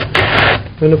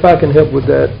 And if I can help with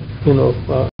that,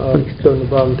 I'll certainly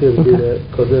volunteer to do that,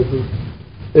 because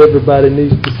everybody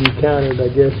needs to be counted, I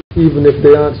guess, even if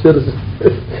they aren't citizens.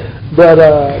 But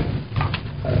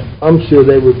I'm sure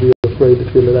they would be afraid to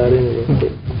fill it out anyway.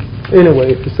 But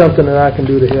anyway, if it's something that I can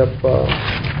do to help,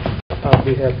 I'll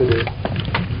be happy to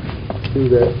do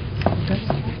that.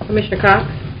 Commissioner Cox?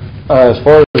 As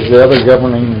far as the other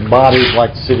governing bodies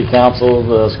like the city council,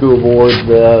 the school board,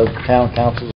 the town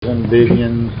councils in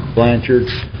Vivian, Blanchard,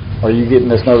 are you getting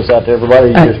this notice out to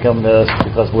everybody, or are you just coming to us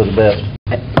because we're the best?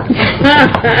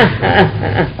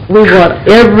 We want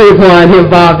everyone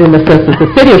involved in the census. The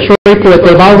city of Shreveport,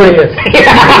 they've already...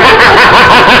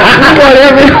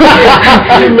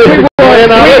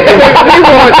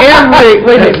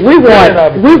 We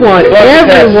want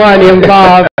everyone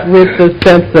involved with the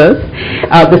census.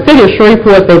 The city of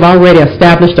Shreveport, they've already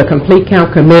established a complete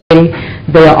count committee.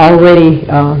 They are already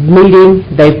meeting.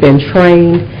 They've been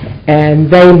trained, and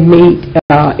they meet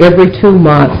every 2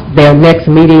 months. Their next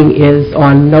meeting is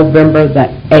on November the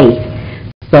 8th.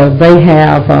 So they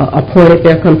have appointed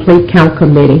their complete count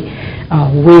committee.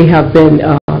 We have been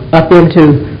up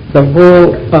into the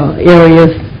rural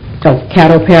areas of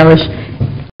Caddo Parish,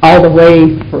 all the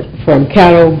way from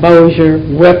Caddo, Bossier,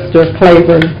 Webster,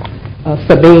 Claiborne,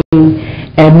 Sabine,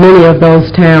 and many of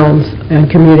those towns and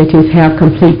communities have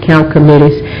complete count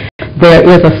committees. There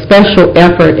is a special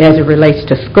effort as it relates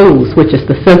to schools, which is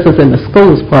the Census in the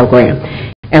Schools program,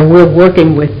 and we're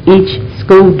working with each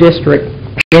school district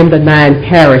in the 9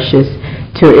 parishes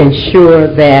to ensure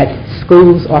that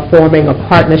schools are forming a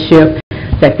partnership,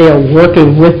 that they are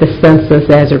working with the census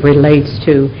as it relates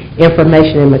to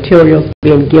information and materials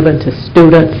being given to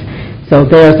students. So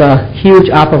there's a huge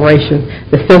operation.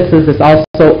 The census is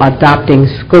also adopting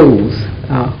schools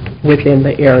within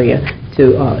the area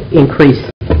to increase,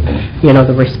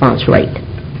 the response rate.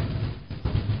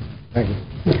 Thank you.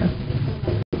 Okay.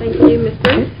 Thank you, Ms.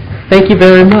 Bruce. Thank you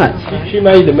very much. She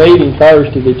made the meeting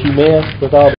Thursday that you missed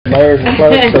with all the mayors and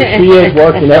clerks, so she is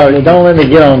working out. Don't let me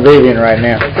get on Vivian right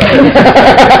now.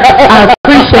 I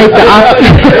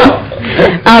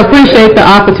appreciate the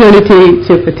opportunity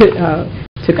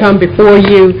to come before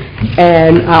you,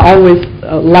 and I always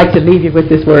like to leave you with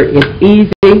this word. It's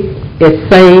easy, it's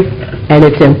safe, and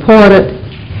it's important,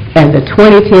 and the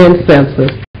 2010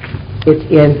 census is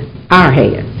in our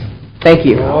hands. Thank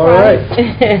you. All right.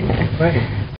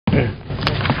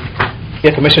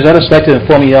 Yeah, Commissioners, I'd just like to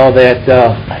inform you all that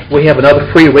we have another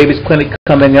free rabies clinic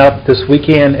coming up this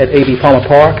weekend at A.B. Palmer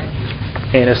Park,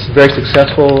 and it's a very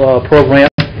successful program.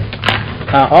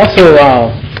 Also,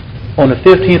 on the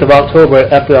 15th of October,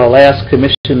 after our last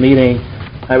commission meeting,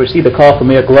 I received a call from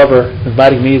Mayor Glover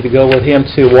inviting me to go with him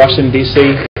to Washington,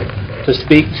 D.C. to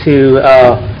speak to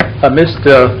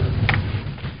Mr.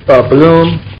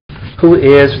 Bloom, who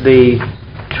is the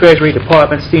Treasury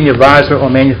Department Senior Advisor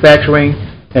on Manufacturing,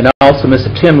 and also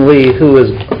Mr. Tim Lee, who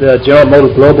is the General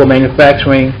Motors Global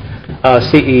Manufacturing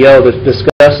CEO, to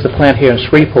discuss the plant here in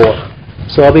Shreveport.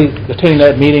 So I'll be attending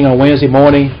that meeting on Wednesday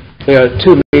morning. There are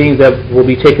 2 meetings that will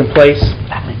be taking place,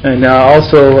 and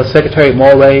also Secretary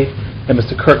Morey and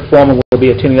Mr. Kirk Foreman will be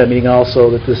attending that meeting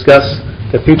also to discuss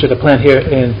the future of the plant here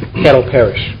in Caddo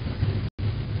Parish.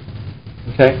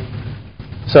 Okay?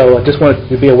 So I just wanted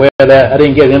to be aware of that. I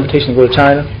didn't get an invitation to go to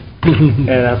China, and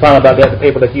I found out about that in the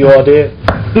paper like you all did.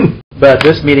 But at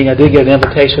this meeting, I did get an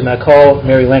invitation. I called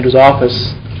Mary Landry's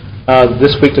office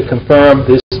this week to confirm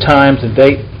these times and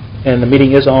date, and the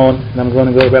meeting is on, and I'm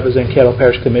going to go represent Caddo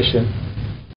Parish Commission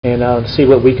and see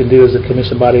what we can do as a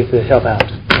commission body to help out.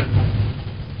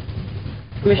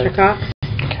 Commissioner Cox?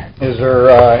 Is there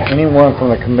anyone from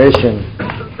the commission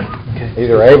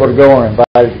either able to go or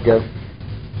invited to go?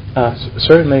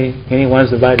 Certainly,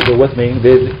 anyone's invited to go with me.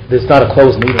 It's not a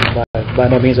closed meeting by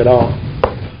no means at all.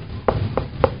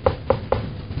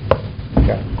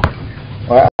 Okay.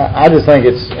 Well, I just think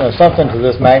it's something to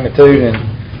this magnitude, and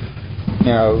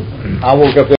you know, I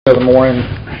woke up the other morning,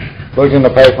 looked in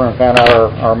the paper, and found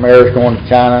out our mayor's going to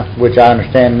China, which I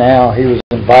understand now he was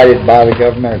invited by the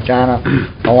government of China,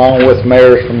 along with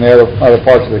mayors from the other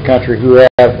parts of the country who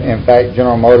have, in fact,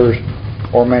 General Motors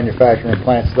or manufacturing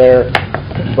plants there.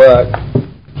 But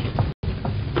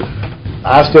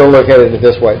I still look at it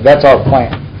this way. That's our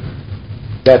plant.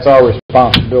 That's our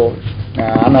responsibility.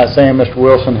 Now, I'm not saying Mr.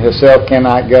 Wilson himself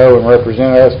cannot go and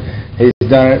represent us. He's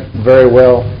done it very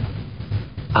well.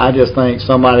 I just think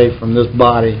somebody from this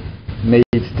body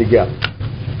needs to go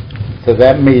to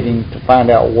that meeting to find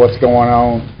out what's going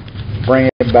on, bring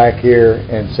it back here,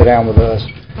 and sit down with us.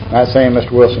 I'm not saying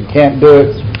Mr. Wilson can't do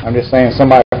it. I'm just saying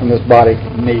somebody from this body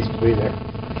needs to be there.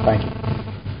 Thank you.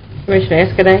 Commissioner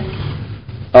Escaday?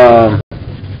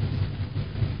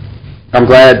 I'm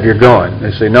glad you're going.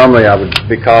 You see, normally I would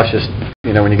be cautious,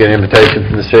 you know, when you get an invitation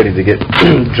from the city to get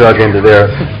drug into their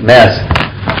mess,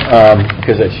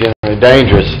 because that's generally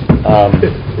dangerous.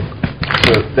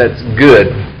 So that's good,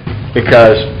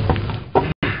 because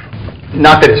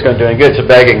not that it's going to do any good. It's a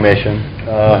begging mission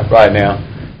right now,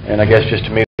 and I guess just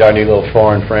to meet our new little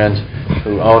foreign friends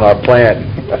who own our plant.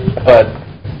 But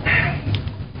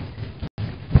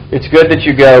it's good that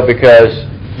you go, because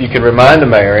you can remind the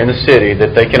mayor and the city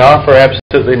that they can offer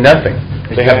absolutely nothing.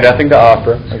 Exactly. They have nothing to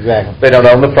offer. Exactly. They don't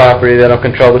own the property. They don't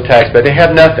control the tax, but they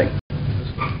have nothing.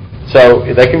 So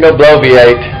they can go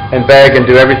bloviate and beg and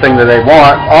do everything that they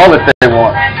want, all that they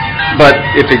want. But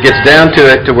if it gets down to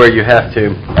it, to where you have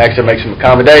to actually make some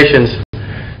accommodations,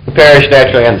 the parish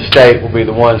naturally and the state will be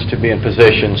the ones to be in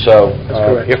position. So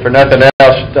if for nothing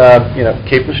else, you know,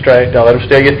 keep them straight. Don't let them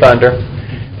steal your thunder,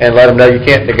 and let them know you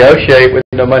can't negotiate with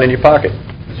no money in your pocket.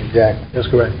 Exactly. That's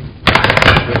correct.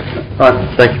 All right.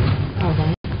 Thank you. All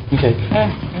right. Okay.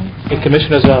 Hey,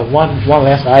 Commissioners, one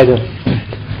last item.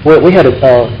 We had a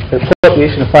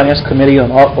Appropriation and Finance Committee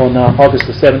on August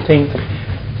the 17th.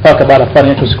 Talk about a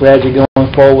financial strategy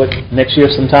going forward next year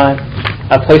sometime.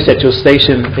 I placed at your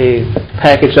station a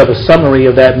package of a summary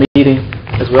of that meeting,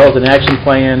 as well as an action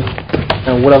plan,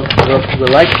 and what I would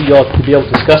like for you all to be able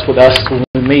to discuss with us when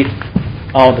we meet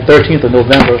on the 13th of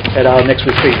November at our next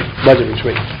retreat, budget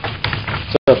retreat.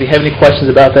 So if you have any questions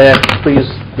about that, please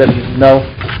let me know.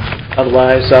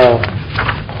 Otherwise,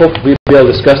 hope we'll be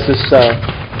able to discuss this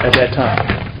at that time.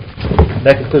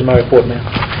 That concludes my report, ma'am.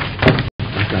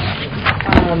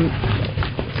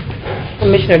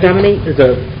 Commissioner Dominique? Is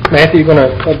Matthew going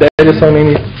to update us on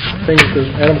anything with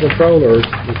animal control, or is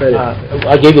that it?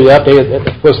 I gave you the update.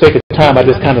 For the sake of time, I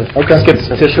just kind of skipped the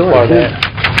statistical part of that.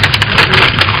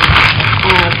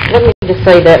 Let me just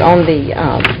say that on the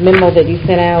memo that you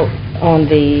sent out on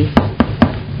the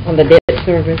debt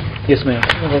service. Yes, ma'am.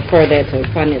 We'll refer that to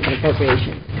Finance and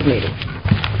Appropriation Committee.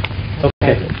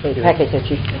 Okay. The package that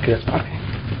you sent. Okay.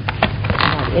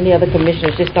 Any other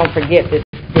commissioners, just don't forget that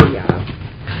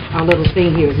our little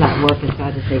thing here is not working, so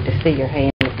I just need to see your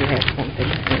hand if you have something.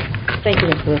 Thank you,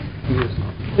 Mr.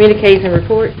 Communications and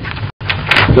reports.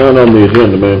 None on the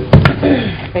agenda, ma'am.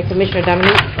 Okay, Commissioner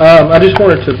Dominique. I just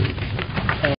wanted to,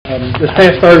 this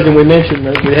past Thursday we mentioned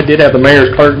that we did have the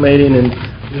mayor's clerk meeting, and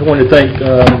just wanted to thank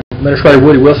Administrator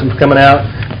Woody Wilson for coming out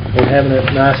and having a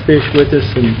nice fish with us.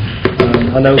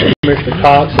 And I know Commissioner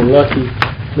Cox and Lucky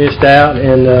missed out,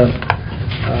 and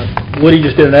Woody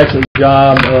just did an excellent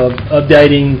job of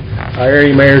updating our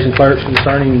area mayors and clerks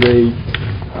concerning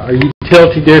our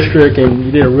utility district, and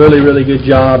you did a really, really good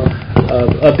job of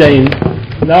updating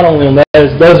not only on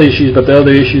those issues, but the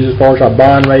other issues as far as our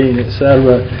bond rating, et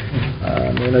cetera.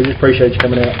 And I just appreciate you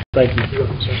coming out. Thank you.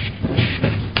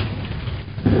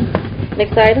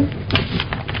 Next item.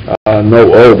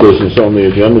 No old business on the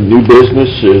agenda. New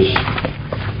business is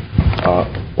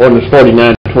ordinance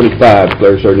 4925,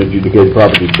 declares certain adjudicated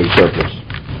property to be surplus.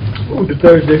 Move to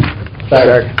Thursday.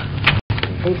 Second.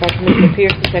 Moved by Commissioner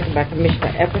Pierce, second by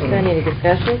Commissioner Epperson. Any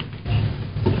discussion?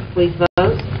 Please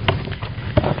vote.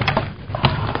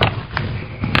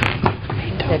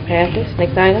 That passes.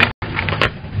 Next item.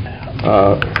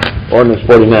 Ordinance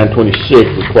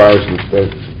 4926 requires that the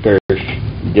parish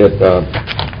get a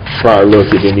prior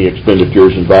look at any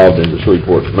expenditures involved in the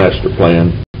Shreveport master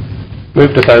plan.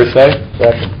 Move to Thursday.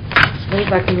 Second. Moved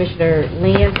by Commissioner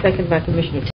Lynn, second by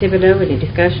Commissioner Thibodeau. Any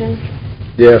discussion?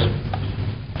 Yes.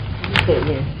 You said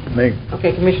yes. Me.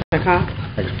 Okay, Commissioner Cox?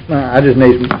 I just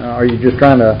need, are you just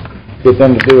trying to get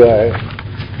them to do a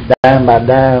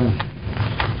dime-by-dime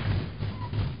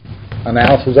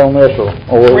analysis on this, or?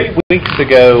 3 weeks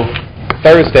ago,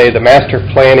 Thursday, the Master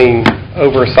Planning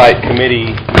Oversight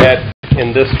Committee met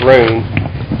in this room,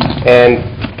 and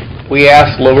we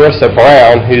asked Larissa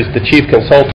Brown, who's the chief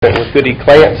consultant with Goody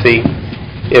Clancy,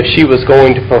 if she was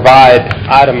going to provide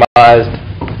itemized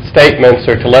statements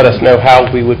or to let us know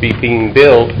how we would be being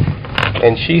billed.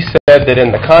 And she said that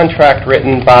in the contract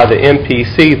written by the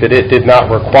MPC that it did not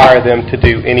require them to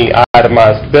do any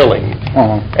itemized billing.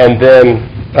 And then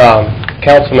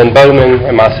Councilman Bowman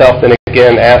and myself then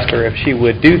again asked her if she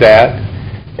would do that,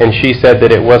 and she said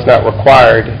that it was not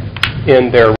required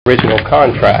in their original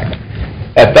contract.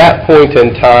 At that point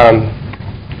in time,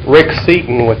 Rick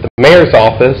Seaton with the mayor's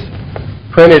office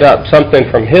printed up something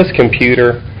from his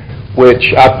computer,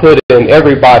 which I put in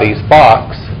everybody's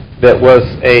box, that was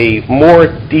a more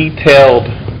detailed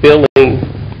billing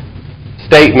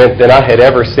statement than I had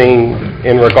ever seen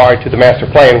in regard to the master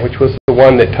plan, which was the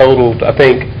one that totaled, I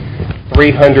think,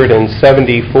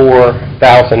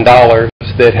 $374,000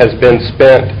 that has been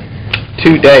spent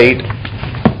to date.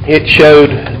 It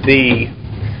showed the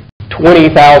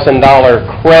 $20,000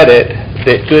 credit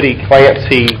that Goody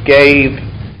Clancy gave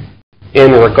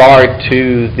in regard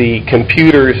to the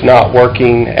computers not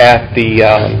working at the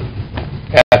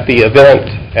event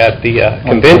at the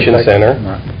convention center.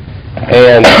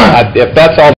 And if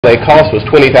that's all they cost was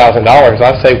 $20,000,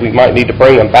 I say we might need to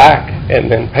bring them back and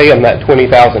then pay them that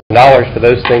 $20,000 for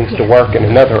those things to work in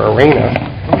another arena.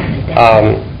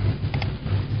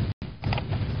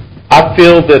 I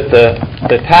feel that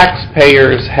the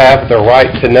taxpayers have the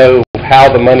right to know how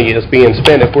the money is being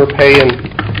spent. If we're paying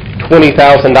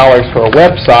 $20,000 for a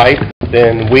website,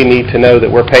 then we need to know that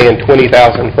we're paying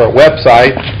 $20,000 for a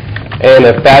website. And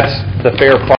if that's the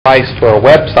fair price for a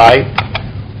website,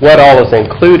 what all is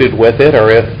included with it, or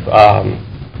if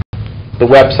the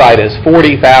website is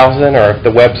 $40,000, or if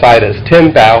the website is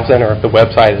 $10,000, or if the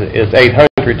website is $800,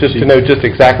 just to know just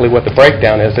exactly what the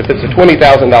breakdown is. If it's a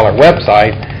 $20,000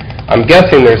 website, I'm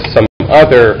guessing there's some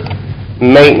other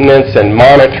maintenance and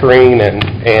monitoring and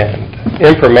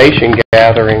information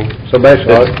gathering. So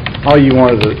basically, all you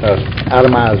want is an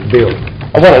itemized bill.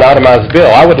 I want an itemized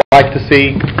bill. I would like to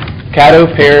see Caddo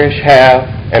Parish have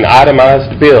an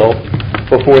itemized bill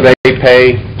before they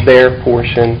pay their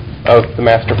portion of the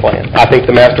master plan. I think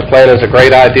the master plan is a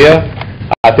great idea.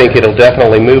 I think it'll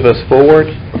definitely move us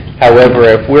forward. However,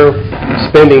 if we're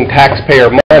spending taxpayer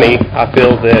money, I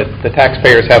feel that the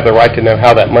taxpayers have the right to know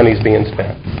how that money's being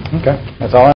spent. Okay,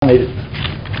 that's all I needed.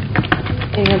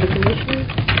 Any other commissioners?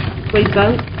 Please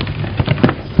vote.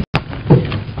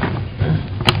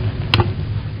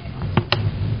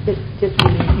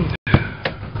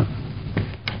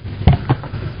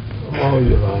 Oh,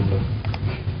 Yolanda.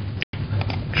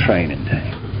 Training day.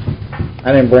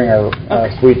 I didn't bring her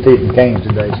sweet tea and canes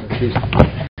today, so she's...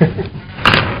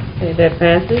 Okay, that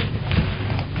passes.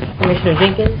 Commissioner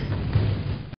Jenkins,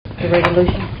 the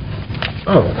resolution.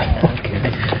 Oh, okay.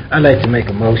 I'd like to make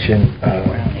a motion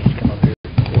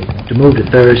to move to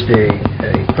Thursday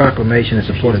a proclamation in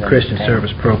support of Christian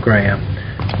Service Program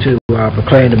to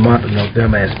proclaim the month of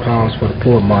November as Pause for the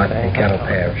Poor Month in Caddo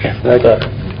Parish.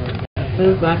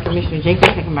 Moved by Commissioner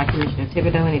Jenkins, second by Commissioner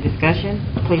Thibodeau. Any discussion?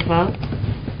 Please vote.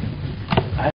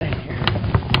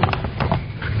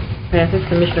 Passes.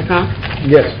 Commissioner Cox?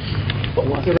 Yes.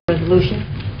 Your resolution.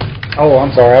 Oh,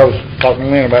 I'm sorry, I was talking to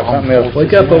Lynn about something else.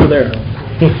 Wake up over there.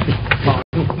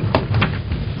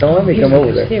 Don't let me come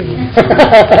over there.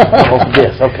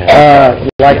 Yes, okay. I'd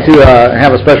like to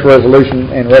have a special resolution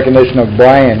in recognition of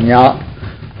Brian Yop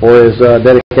for his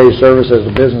dedicated service as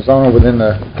a business owner within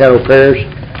the Caddo Parish,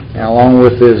 and along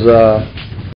with his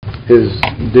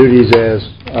duties as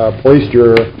police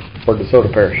juror for DeSoto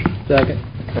Parish. Second.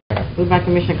 Moved by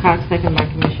Commissioner Cox, second by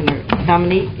Commissioner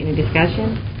Dominique. Any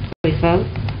discussion? Please vote.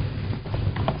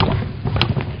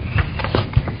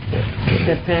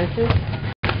 That passes.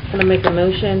 I'm going to make a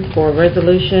motion for a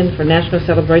resolution for National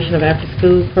Celebration of After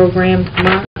School Program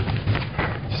Month.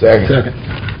 Second.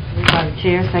 Moved by the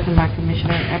chair, second by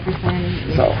Commissioner Epperson. Any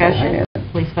discussion?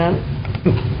 Please vote.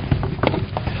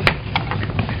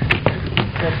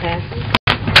 That passes.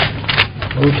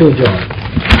 Move to adjourn.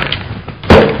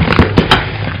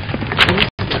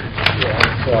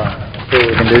 So we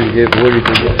can do is give Woody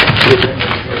to